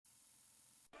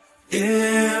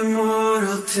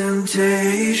Immortal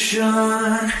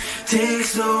temptation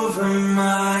takes over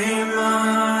my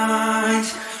mind,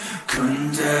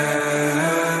 condemned,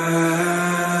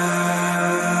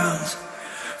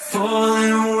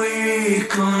 falling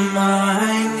weak on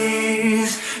my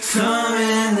knees,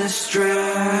 summon the strength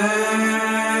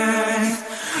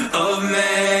of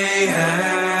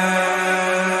mayhem.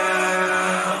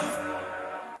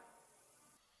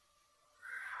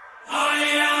 I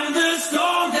am the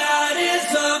storm that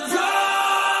is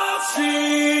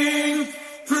approaching,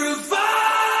 provoking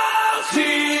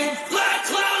black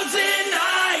clouds in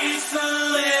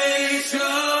isolation.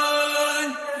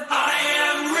 I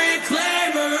am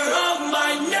reclaimer of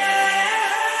my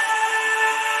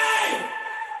name,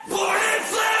 born in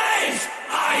flames.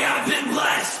 I have been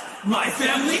blessed. My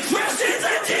family crushes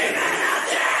the demon of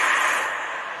death.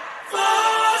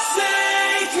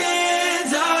 Forsaken,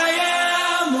 I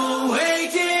am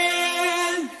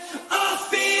awakened, a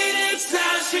phoenix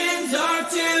passion dark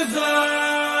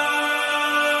divine,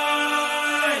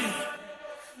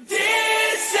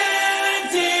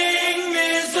 descending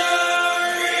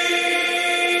misery,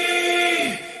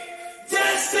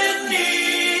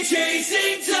 destiny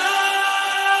chasing time.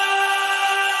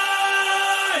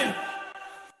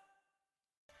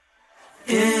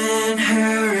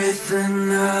 Inherit the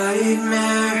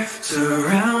nightmare,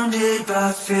 surrounded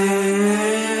by fate,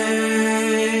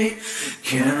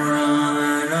 can't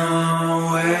run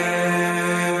away.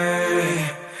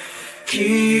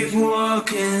 Keep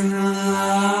walking the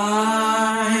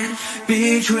line,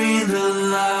 between the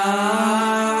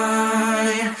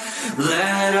line,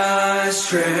 let us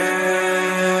stray.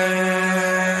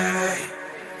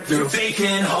 Through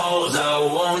vacant halls I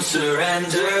won't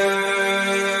surrender.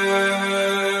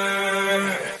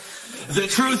 The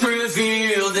truth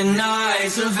revealed in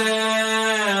nights of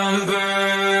ember.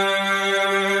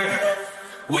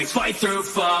 We fight through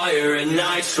fire and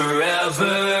nights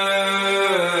forever.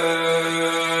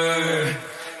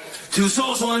 Two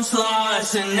souls once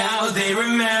lost and now they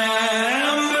remember.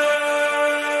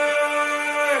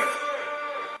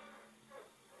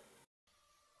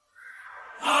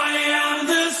 I am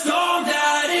the storm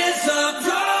that is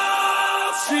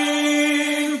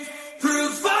approaching,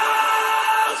 provoking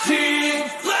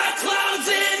black clouds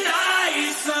in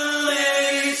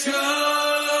isolation.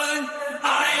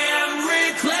 I am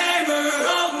reclaimer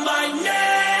of my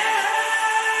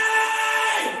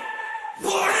name,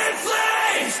 born in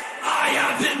flames. I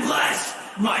have been blessed.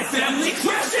 My family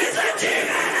crushes the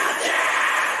demon of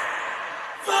death.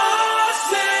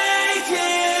 Forsaken,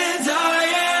 I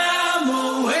am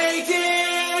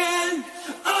awakened,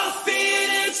 a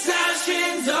phoenix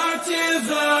passion dark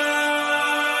divine,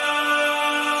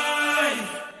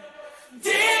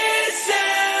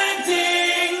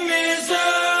 descending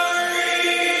misery,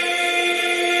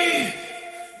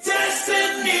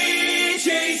 destiny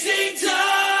chasing time,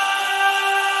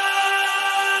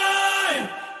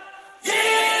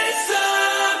 disappear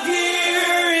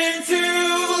into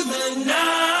the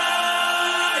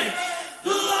night,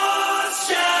 lost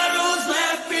shadows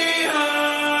left behind,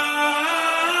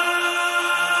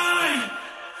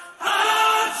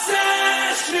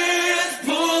 obsessions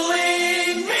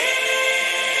pulling me,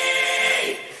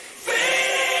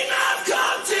 feeding I've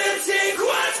come to take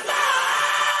what's mine.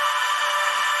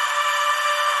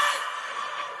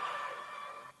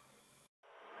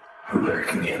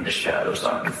 Lurking in the shadows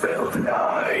on the veil of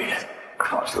night,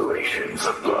 constellations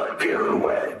of blood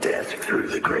pirouette, dancing through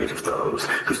the grave of those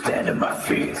who stand at my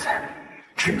feet.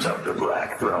 Dreams of the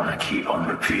black throne I keep on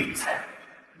repeat.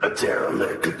 A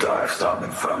derelict of dark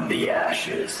summoned from the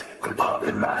ashes. The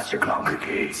puppet master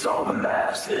congregates all the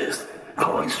masses,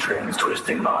 pulling strings,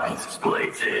 twisting minds,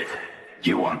 exploited.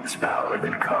 You want this power,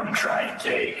 then come try and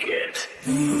take it.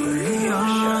 Beyond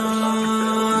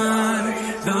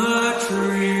the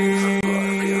tree,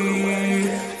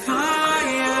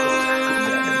 fire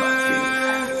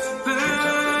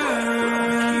burns.